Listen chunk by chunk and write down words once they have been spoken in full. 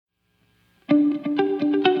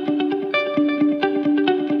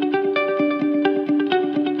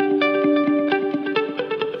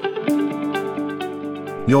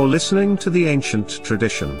You're listening to The Ancient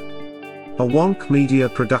Tradition, a Wonk Media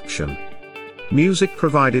production. Music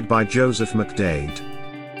provided by Joseph McDade.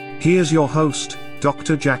 Here's your host,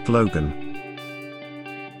 Dr. Jack Logan.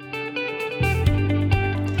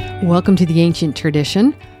 Welcome to The Ancient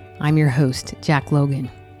Tradition. I'm your host, Jack Logan.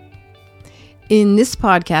 In this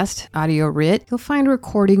podcast, Audio Writ, you'll find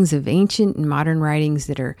recordings of ancient and modern writings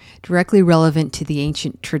that are directly relevant to the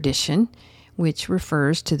ancient tradition, which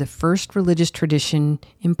refers to the first religious tradition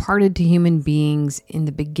imparted to human beings in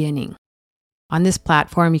the beginning. On this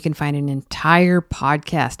platform, you can find an entire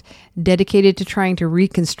podcast dedicated to trying to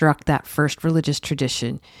reconstruct that first religious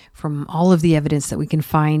tradition from all of the evidence that we can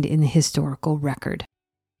find in the historical record.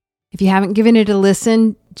 If you haven't given it a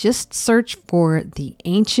listen, just search for the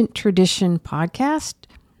Ancient Tradition podcast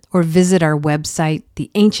or visit our website,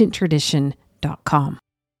 theancienttradition.com.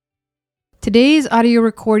 Today's audio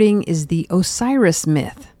recording is the Osiris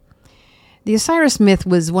Myth. The Osiris Myth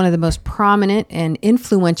was one of the most prominent and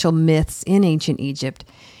influential myths in ancient Egypt,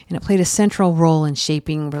 and it played a central role in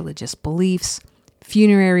shaping religious beliefs,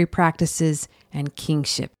 funerary practices, and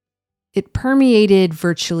kingship. It permeated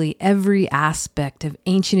virtually every aspect of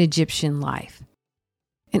ancient Egyptian life.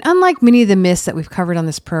 And unlike many of the myths that we've covered on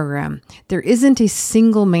this program, there isn't a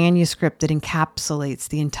single manuscript that encapsulates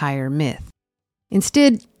the entire myth.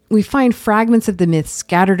 Instead, we find fragments of the myth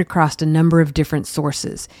scattered across a number of different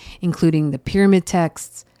sources, including the pyramid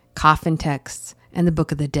texts, coffin texts, and the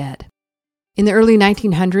Book of the Dead. In the early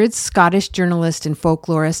 1900s, Scottish journalist and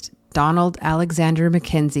folklorist Donald Alexander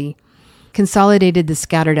Mackenzie consolidated the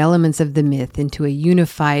scattered elements of the myth into a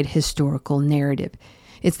unified historical narrative.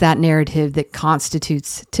 It's that narrative that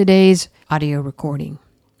constitutes today's audio recording.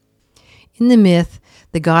 In the myth,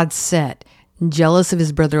 the god Set, jealous of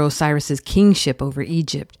his brother Osiris's kingship over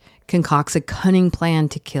Egypt, concocts a cunning plan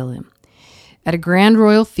to kill him. At a grand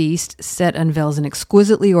royal feast, Set unveils an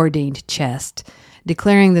exquisitely ordained chest,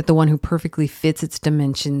 declaring that the one who perfectly fits its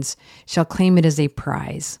dimensions shall claim it as a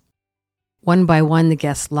prize. One by one, the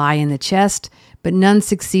guests lie in the chest, but none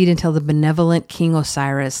succeed until the benevolent King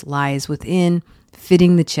Osiris lies within,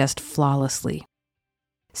 fitting the chest flawlessly.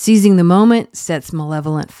 Seizing the moment, Set's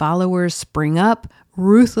malevolent followers spring up,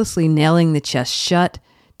 ruthlessly nailing the chest shut,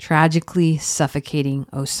 tragically suffocating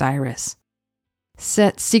Osiris.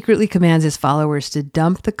 Set secretly commands his followers to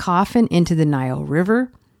dump the coffin into the Nile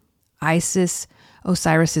River. Isis,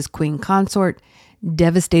 Osiris's queen consort,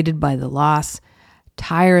 devastated by the loss,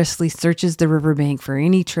 tirelessly searches the riverbank for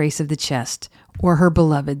any trace of the chest or her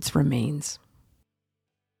beloved's remains.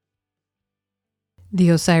 The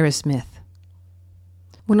Osiris Myth.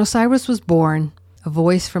 When Osiris was born, a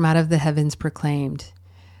voice from out of the heavens proclaimed,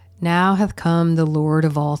 "Now hath come the Lord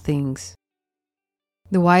of all things."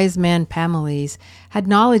 The wise man Pamales had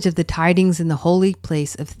knowledge of the tidings in the holy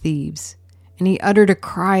place of Thebes, and he uttered a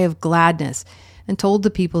cry of gladness and told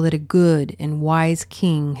the people that a good and wise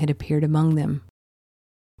king had appeared among them.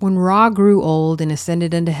 When Ra grew old and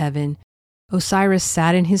ascended unto heaven, Osiris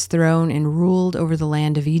sat in his throne and ruled over the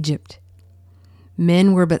land of Egypt.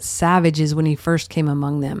 Men were but savages when he first came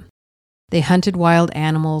among them. They hunted wild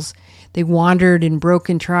animals, they wandered in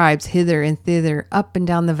broken tribes hither and thither, up and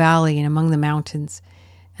down the valley and among the mountains,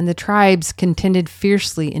 and the tribes contended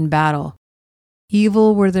fiercely in battle.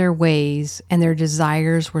 Evil were their ways, and their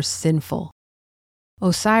desires were sinful.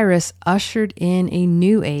 Osiris ushered in a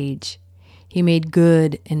new age. He made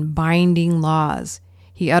good and binding laws.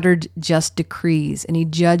 He uttered just decrees, and he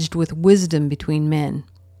judged with wisdom between men.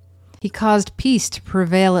 He caused peace to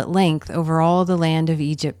prevail at length over all the land of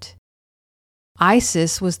Egypt.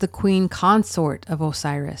 Isis was the queen consort of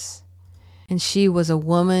Osiris, and she was a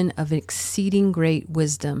woman of exceeding great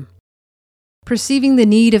wisdom. Perceiving the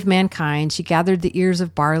need of mankind, she gathered the ears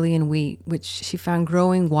of barley and wheat, which she found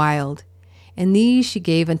growing wild, and these she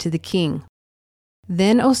gave unto the king.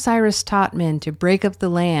 Then Osiris taught men to break up the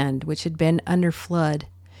land which had been under flood,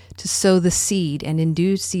 to sow the seed, and in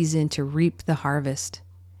due season to reap the harvest.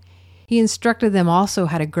 He instructed them also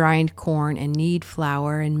how to grind corn and knead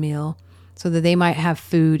flour and meal, so that they might have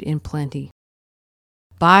food in plenty.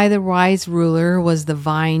 By the wise ruler was the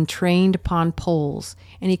vine trained upon poles,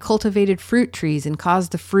 and he cultivated fruit trees and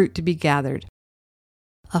caused the fruit to be gathered.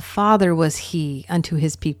 A father was he unto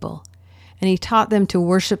his people, and he taught them to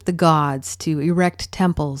worship the gods, to erect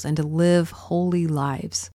temples, and to live holy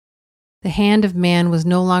lives. The hand of man was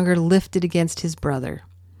no longer lifted against his brother.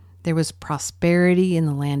 There was prosperity in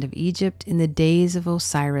the land of Egypt in the days of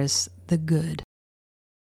Osiris the Good.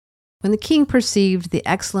 When the king perceived the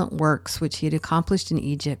excellent works which he had accomplished in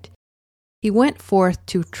Egypt, he went forth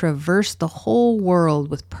to traverse the whole world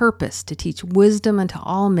with purpose to teach wisdom unto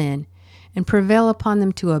all men and prevail upon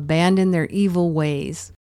them to abandon their evil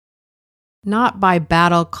ways. Not by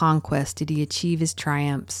battle conquest did he achieve his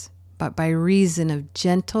triumphs, but by reason of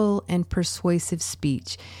gentle and persuasive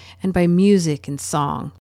speech, and by music and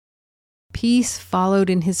song. Peace followed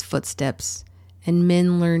in his footsteps, and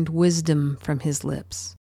men learned wisdom from his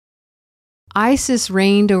lips. Isis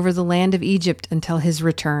reigned over the land of Egypt until his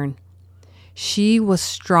return. She was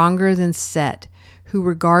stronger than Set, who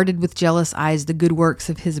regarded with jealous eyes the good works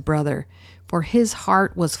of his brother, for his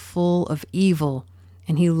heart was full of evil,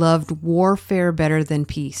 and he loved warfare better than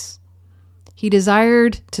peace. He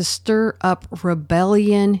desired to stir up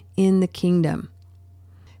rebellion in the kingdom.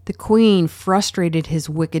 The queen frustrated his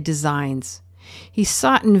wicked designs. He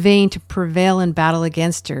sought in vain to prevail in battle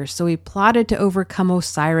against her, so he plotted to overcome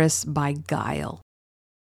Osiris by guile.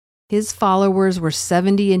 His followers were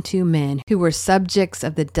 72 men who were subjects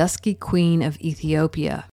of the dusky queen of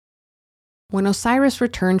Ethiopia. When Osiris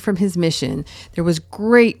returned from his mission, there was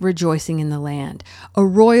great rejoicing in the land. A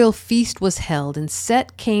royal feast was held, and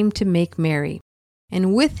Set came to make merry,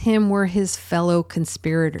 and with him were his fellow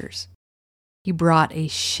conspirators. He brought a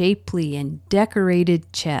shapely and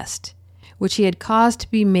decorated chest, which he had caused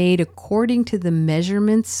to be made according to the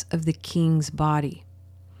measurements of the king's body.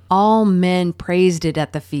 All men praised it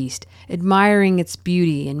at the feast, admiring its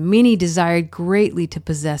beauty, and many desired greatly to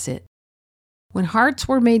possess it. When hearts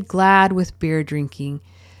were made glad with beer drinking,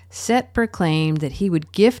 Set proclaimed that he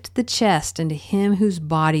would gift the chest unto him whose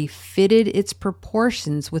body fitted its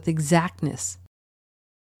proportions with exactness.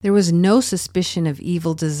 There was no suspicion of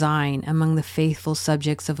evil design among the faithful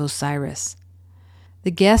subjects of Osiris.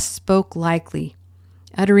 The guests spoke lightly,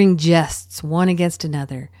 uttering jests one against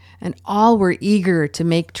another, and all were eager to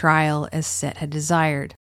make trial as Set had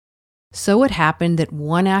desired. So it happened that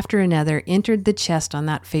one after another entered the chest on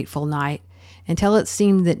that fateful night, until it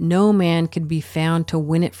seemed that no man could be found to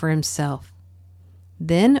win it for himself.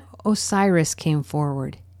 Then Osiris came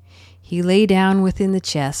forward. He lay down within the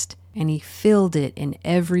chest, and he filled it in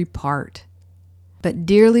every part. But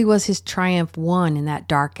dearly was his triumph won in that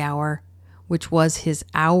dark hour, which was his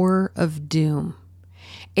hour of doom.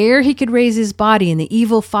 Ere he could raise his body, and the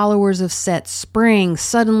evil followers of Set sprang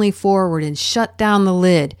suddenly forward and shut down the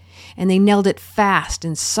lid, and they nailed it fast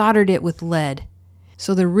and soldered it with lead.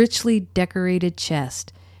 So the richly decorated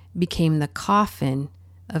chest became the coffin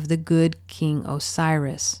of the good King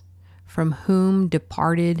Osiris, from whom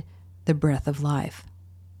departed the breath of life.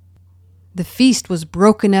 The feast was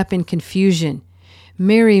broken up in confusion.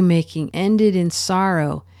 Merrymaking ended in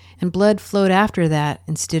sorrow, and blood flowed after that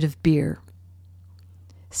instead of beer.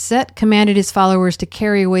 Set commanded his followers to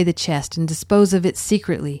carry away the chest and dispose of it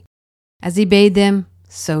secretly. As he bade them,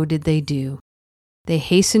 so did they do. They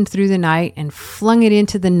hastened through the night and flung it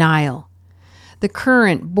into the Nile. The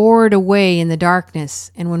current bore it away in the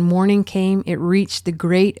darkness, and when morning came, it reached the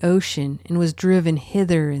great ocean and was driven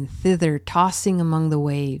hither and thither, tossing among the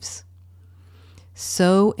waves.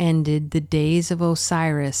 So ended the days of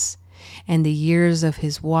Osiris and the years of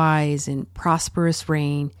his wise and prosperous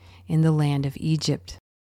reign in the land of Egypt.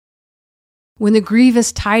 When the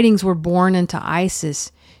grievous tidings were borne unto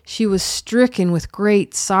Isis, she was stricken with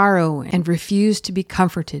great sorrow and refused to be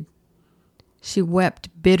comforted. She wept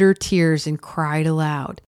bitter tears and cried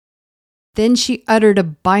aloud. Then she uttered a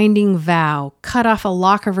binding vow, cut off a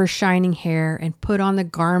lock of her shining hair, and put on the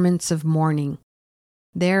garments of mourning.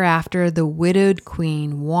 Thereafter the widowed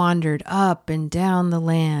queen wandered up and down the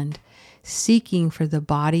land, seeking for the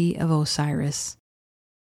body of Osiris.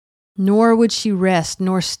 Nor would she rest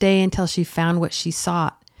nor stay until she found what she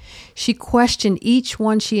sought. She questioned each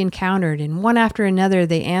one she encountered, and one after another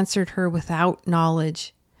they answered her without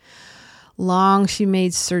knowledge. Long she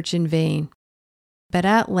made search in vain, but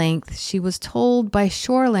at length she was told by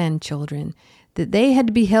shoreland children that they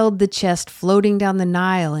had beheld the chest floating down the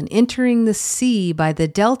Nile and entering the sea by the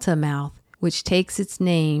delta mouth, which takes its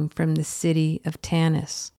name from the city of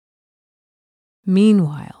Tanis.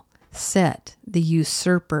 Meanwhile, Set, the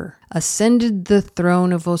usurper, ascended the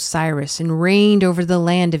throne of Osiris and reigned over the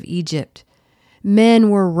land of Egypt. Men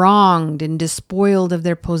were wronged and despoiled of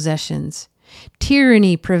their possessions.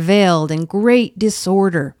 Tyranny prevailed and great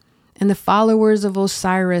disorder, and the followers of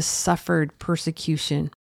Osiris suffered persecution.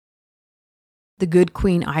 The good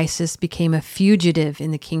Queen Isis became a fugitive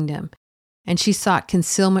in the kingdom, and she sought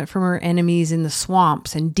concealment from her enemies in the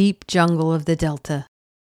swamps and deep jungle of the delta.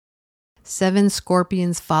 7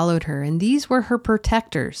 scorpions followed her, and these were her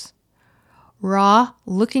protectors. Ra,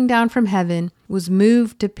 looking down from heaven, was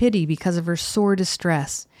moved to pity because of her sore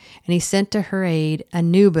distress, and he sent to her aid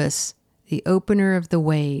Anubis, the opener of the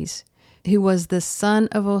ways, who was the son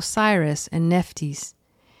of Osiris and Nephthys,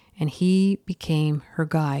 and he became her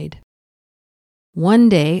guide. One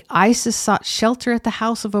day, Isis sought shelter at the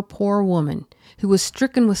house of a poor woman who was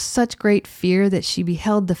stricken with such great fear that she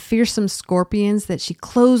beheld the fearsome scorpions that she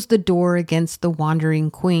closed the door against the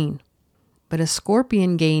wandering queen. But a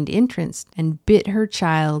scorpion gained entrance and bit her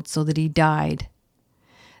child so that he died.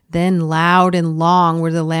 Then loud and long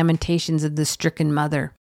were the lamentations of the stricken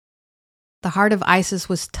mother. The heart of Isis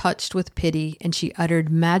was touched with pity, and she uttered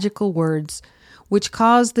magical words, which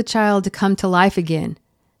caused the child to come to life again.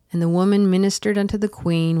 And the woman ministered unto the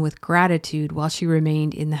queen with gratitude while she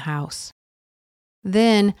remained in the house.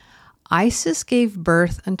 Then Isis gave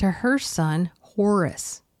birth unto her son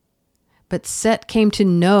Horus. But Set came to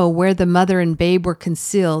know where the mother and babe were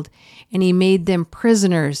concealed, and he made them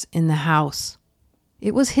prisoners in the house.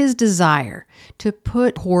 It was his desire to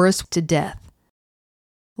put Horus to death,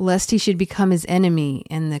 lest he should become his enemy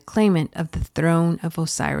and the claimant of the throne of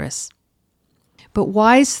Osiris. But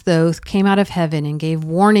wise Thoth came out of heaven and gave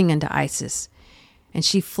warning unto Isis, and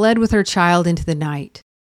she fled with her child into the night.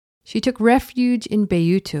 She took refuge in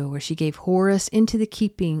Beuto, where she gave Horus into the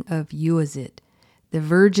keeping of Uazit, the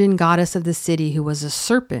virgin goddess of the city, who was a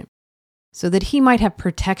serpent, so that he might have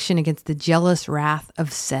protection against the jealous wrath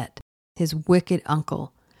of Set, his wicked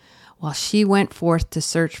uncle, while she went forth to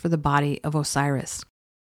search for the body of Osiris.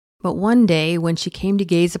 But one day, when she came to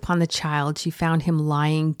gaze upon the child, she found him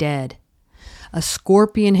lying dead. A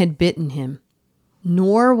scorpion had bitten him,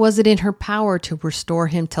 nor was it in her power to restore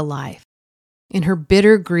him to life. In her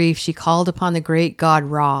bitter grief, she called upon the great god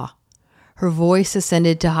Ra. Her voice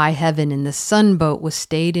ascended to high heaven, and the sun-boat was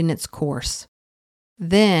stayed in its course.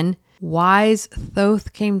 Then wise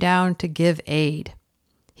Thoth came down to give aid.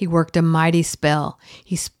 He worked a mighty spell.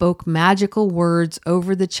 He spoke magical words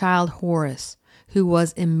over the child Horus, who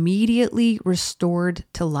was immediately restored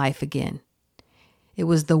to life again. It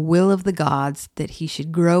was the will of the gods that he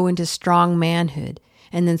should grow into strong manhood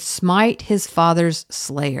and then smite his father's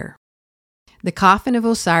slayer. The coffin of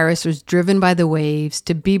Osiris was driven by the waves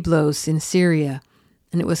to Byblos in Syria,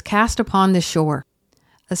 and it was cast upon the shore.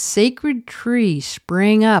 A sacred tree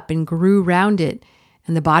sprang up and grew round it,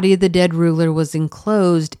 and the body of the dead ruler was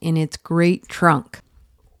enclosed in its great trunk.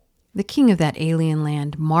 The king of that alien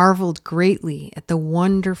land marveled greatly at the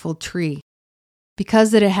wonderful tree,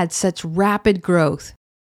 because that it had such rapid growth,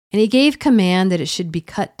 and he gave command that it should be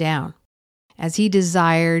cut down. As he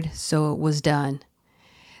desired, so it was done.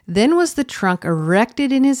 Then was the trunk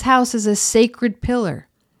erected in his house as a sacred pillar,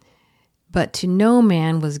 but to no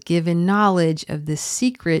man was given knowledge of the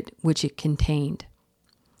secret which it contained.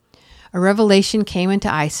 A revelation came unto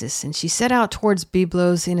Isis, and she set out towards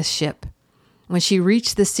Byblos in a ship. When she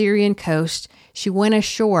reached the Syrian coast, she went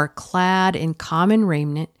ashore clad in common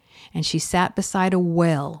raiment, and she sat beside a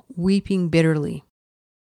well, weeping bitterly.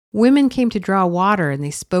 Women came to draw water, and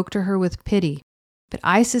they spoke to her with pity. But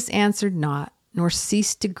Isis answered not, nor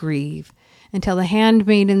ceased to grieve, until the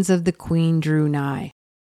handmaidens of the queen drew nigh.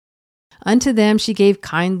 Unto them she gave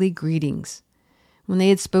kindly greetings. When they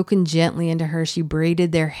had spoken gently unto her, she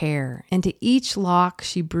braided their hair, and to each lock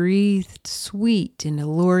she breathed sweet and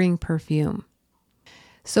alluring perfume.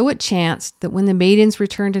 So it chanced that when the maidens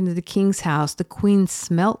returned into the king's house, the queen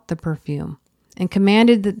smelt the perfume, and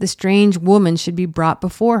commanded that the strange woman should be brought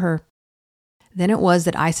before her. Then it was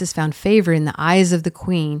that Isis found favor in the eyes of the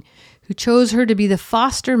queen, who chose her to be the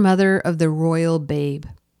foster mother of the royal babe.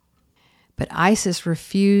 But Isis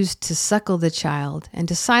refused to suckle the child, and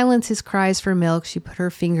to silence his cries for milk, she put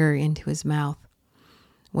her finger into his mouth.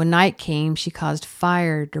 When night came, she caused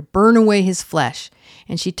fire to burn away his flesh,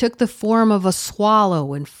 and she took the form of a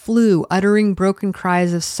swallow and flew, uttering broken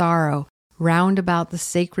cries of sorrow, round about the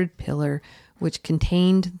sacred pillar which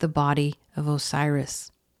contained the body of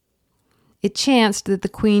Osiris. It chanced that the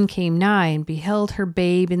queen came nigh and beheld her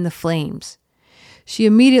babe in the flames. She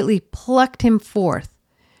immediately plucked him forth,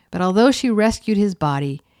 but although she rescued his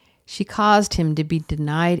body, she caused him to be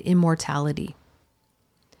denied immortality.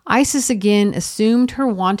 Isis again assumed her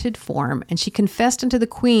wonted form, and she confessed unto the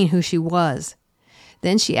queen who she was.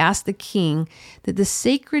 Then she asked the king that the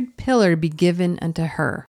sacred pillar be given unto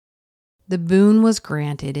her. The boon was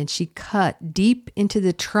granted, and she cut deep into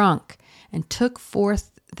the trunk and took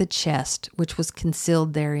forth the chest which was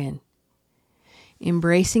concealed therein.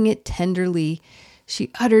 Embracing it tenderly,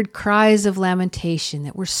 she uttered cries of lamentation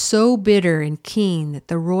that were so bitter and keen that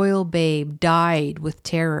the royal babe died with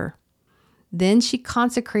terror. Then she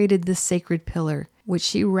consecrated the sacred pillar, which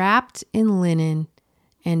she wrapped in linen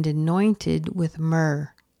and anointed with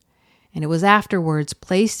myrrh. And it was afterwards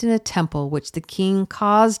placed in a temple which the king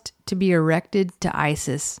caused to be erected to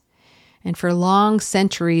Isis, and for long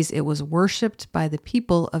centuries it was worshipped by the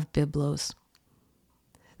people of Byblos.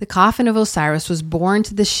 The coffin of Osiris was borne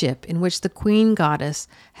to the ship in which the queen goddess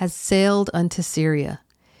had sailed unto Syria.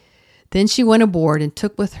 Then she went aboard and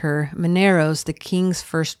took with her Maneros, the king's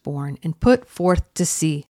firstborn, and put forth to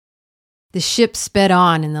sea. The ship sped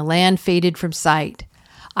on, and the land faded from sight.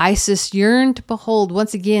 Isis yearned to behold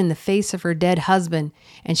once again the face of her dead husband,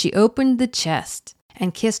 and she opened the chest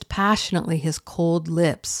and kissed passionately his cold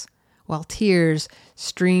lips, while tears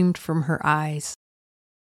streamed from her eyes.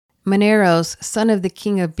 Maneros, son of the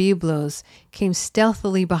king of Byblos, came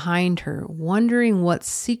stealthily behind her, wondering what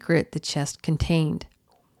secret the chest contained.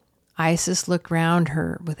 Isis looked round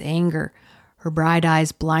her with anger. Her bright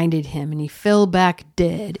eyes blinded him, and he fell back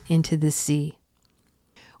dead into the sea.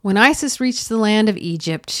 When Isis reached the land of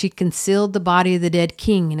Egypt, she concealed the body of the dead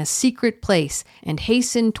king in a secret place and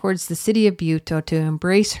hastened towards the city of Buto to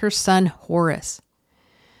embrace her son Horus.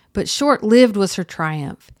 But short-lived was her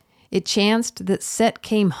triumph. It chanced that Set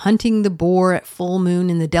came hunting the boar at full moon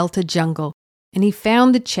in the Delta jungle, and he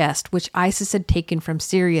found the chest which Isis had taken from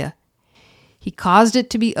Syria. He caused it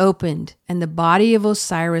to be opened, and the body of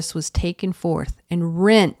Osiris was taken forth and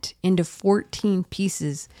rent into 14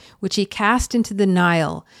 pieces, which he cast into the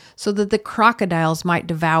Nile, so that the crocodiles might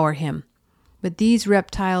devour him. But these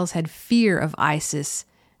reptiles had fear of Isis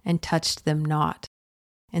and touched them not,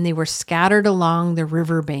 and they were scattered along the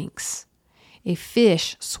river banks. A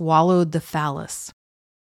fish swallowed the phallus.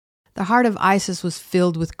 The heart of Isis was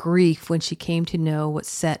filled with grief when she came to know what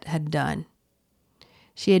Set had done.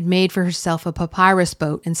 She had made for herself a papyrus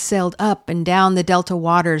boat and sailed up and down the delta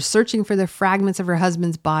waters, searching for the fragments of her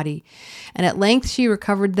husband's body, and at length she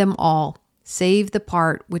recovered them all, save the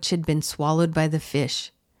part which had been swallowed by the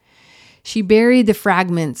fish. She buried the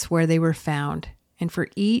fragments where they were found, and for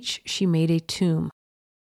each she made a tomb.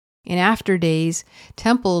 In after days,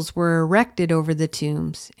 temples were erected over the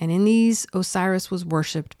tombs, and in these Osiris was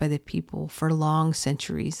worshipped by the people for long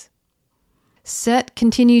centuries. Set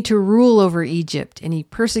continued to rule over Egypt, and he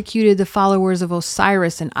persecuted the followers of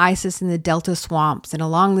Osiris and Isis in the delta swamps and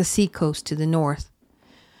along the seacoast to the north.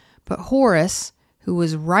 But Horus, who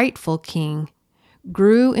was rightful king,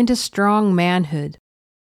 grew into strong manhood.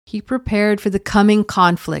 He prepared for the coming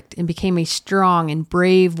conflict and became a strong and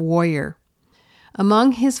brave warrior.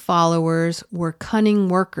 Among his followers were cunning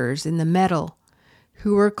workers in the metal,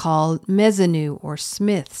 who were called mezanu or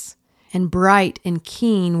smiths, and bright and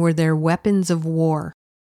keen were their weapons of war.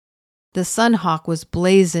 The sunhawk was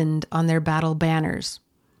blazoned on their battle banners.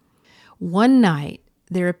 One night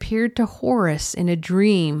there appeared to Horus in a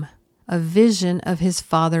dream a vision of his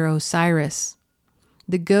father Osiris.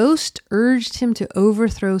 The ghost urged him to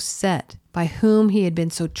overthrow Set, by whom he had been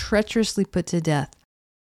so treacherously put to death.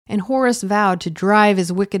 And Horus vowed to drive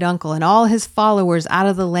his wicked uncle and all his followers out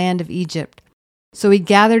of the land of Egypt. So he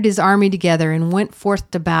gathered his army together and went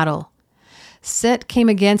forth to battle. Set came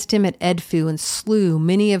against him at Edfu and slew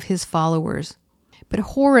many of his followers. But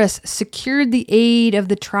Horus secured the aid of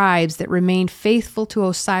the tribes that remained faithful to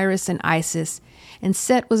Osiris and Isis, and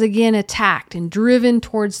Set was again attacked and driven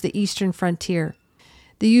towards the eastern frontier.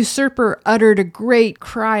 The usurper uttered a great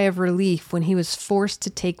cry of relief when he was forced to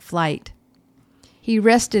take flight. He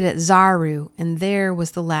rested at Zaru, and there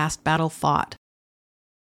was the last battle fought.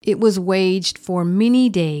 It was waged for many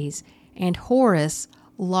days, and Horus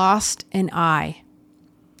lost an eye.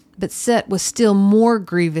 But Set was still more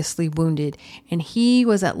grievously wounded, and he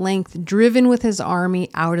was at length driven with his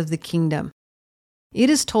army out of the kingdom.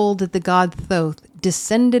 It is told that the god Thoth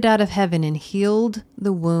descended out of heaven and healed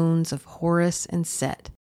the wounds of Horus and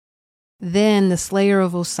Set. Then the slayer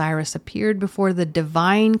of Osiris appeared before the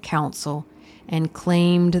divine council and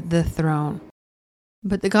claimed the throne.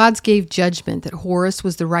 But the gods gave judgment that Horus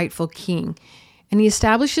was the rightful king, and he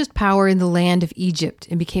established his power in the land of Egypt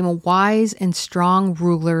and became a wise and strong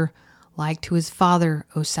ruler like to his father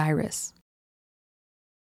Osiris.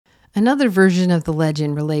 Another version of the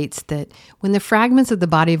legend relates that when the fragments of the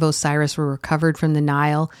body of Osiris were recovered from the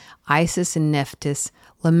Nile, Isis and Nephthys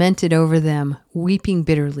lamented over them, weeping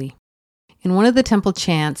bitterly. In one of the temple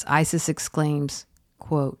chants, Isis exclaims,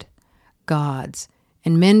 quote, "Gods,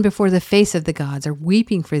 and men before the face of the gods are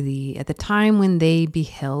weeping for thee at the time when they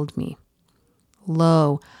beheld me.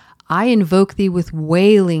 Lo, I invoke thee with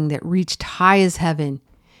wailing that reached high as heaven,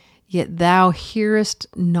 yet thou hearest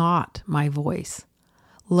not my voice.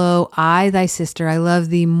 Lo, I, thy sister, I love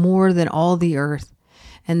thee more than all the earth,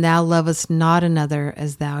 and thou lovest not another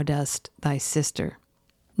as thou dost thy sister."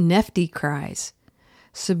 Nephthys cries,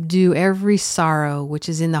 "Subdue every sorrow which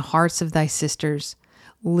is in the hearts of thy sisters.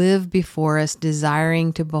 Live before us,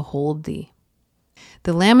 desiring to behold thee."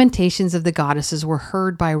 The lamentations of the goddesses were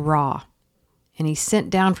heard by Ra. and he sent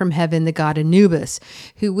down from heaven the god Anubis,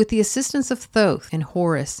 who, with the assistance of Thoth and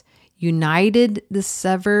Horus, united the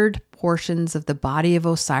severed portions of the body of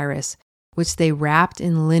Osiris, which they wrapped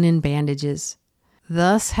in linen bandages.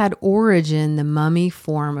 Thus had origin the mummy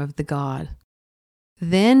form of the god.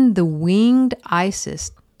 Then the winged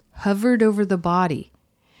Isis hovered over the body,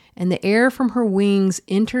 and the air from her wings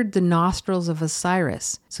entered the nostrils of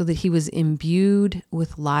Osiris, so that he was imbued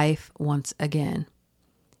with life once again.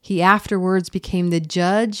 He afterwards became the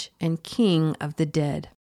judge and king of the dead.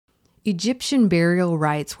 Egyptian burial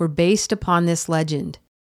rites were based upon this legend.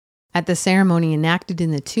 At the ceremony enacted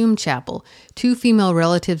in the tomb chapel, 2 female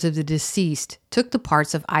relatives of the deceased took the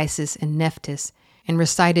parts of Isis and Nephthys and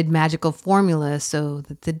recited magical formulas so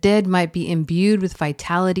that the dead might be imbued with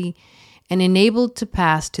vitality and enabled to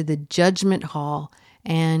pass to the judgment hall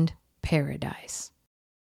and paradise.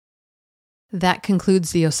 That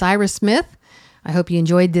concludes the Osiris Myth. I hope you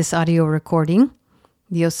enjoyed this audio recording.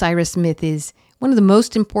 The Osiris Myth is one of the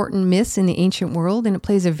most important myths in the ancient world, and it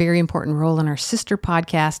plays a very important role in our sister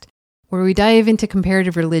podcast, where we dive into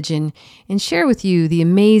comparative religion and share with you the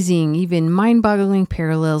amazing, even mind-boggling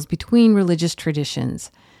parallels between religious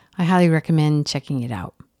traditions. I highly recommend checking it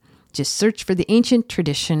out. Just search for the Ancient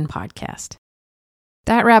Tradition Podcast.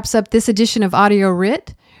 That wraps up this edition of Audio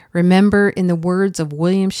Writ. Remember, in the words of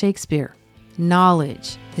William Shakespeare,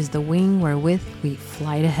 knowledge is the wing wherewith we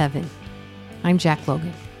fly to heaven. I'm Jack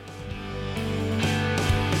Logan.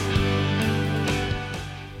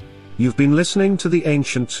 You've been listening to The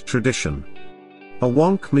Ancient Tradition, a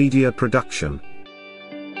Wonk Media production.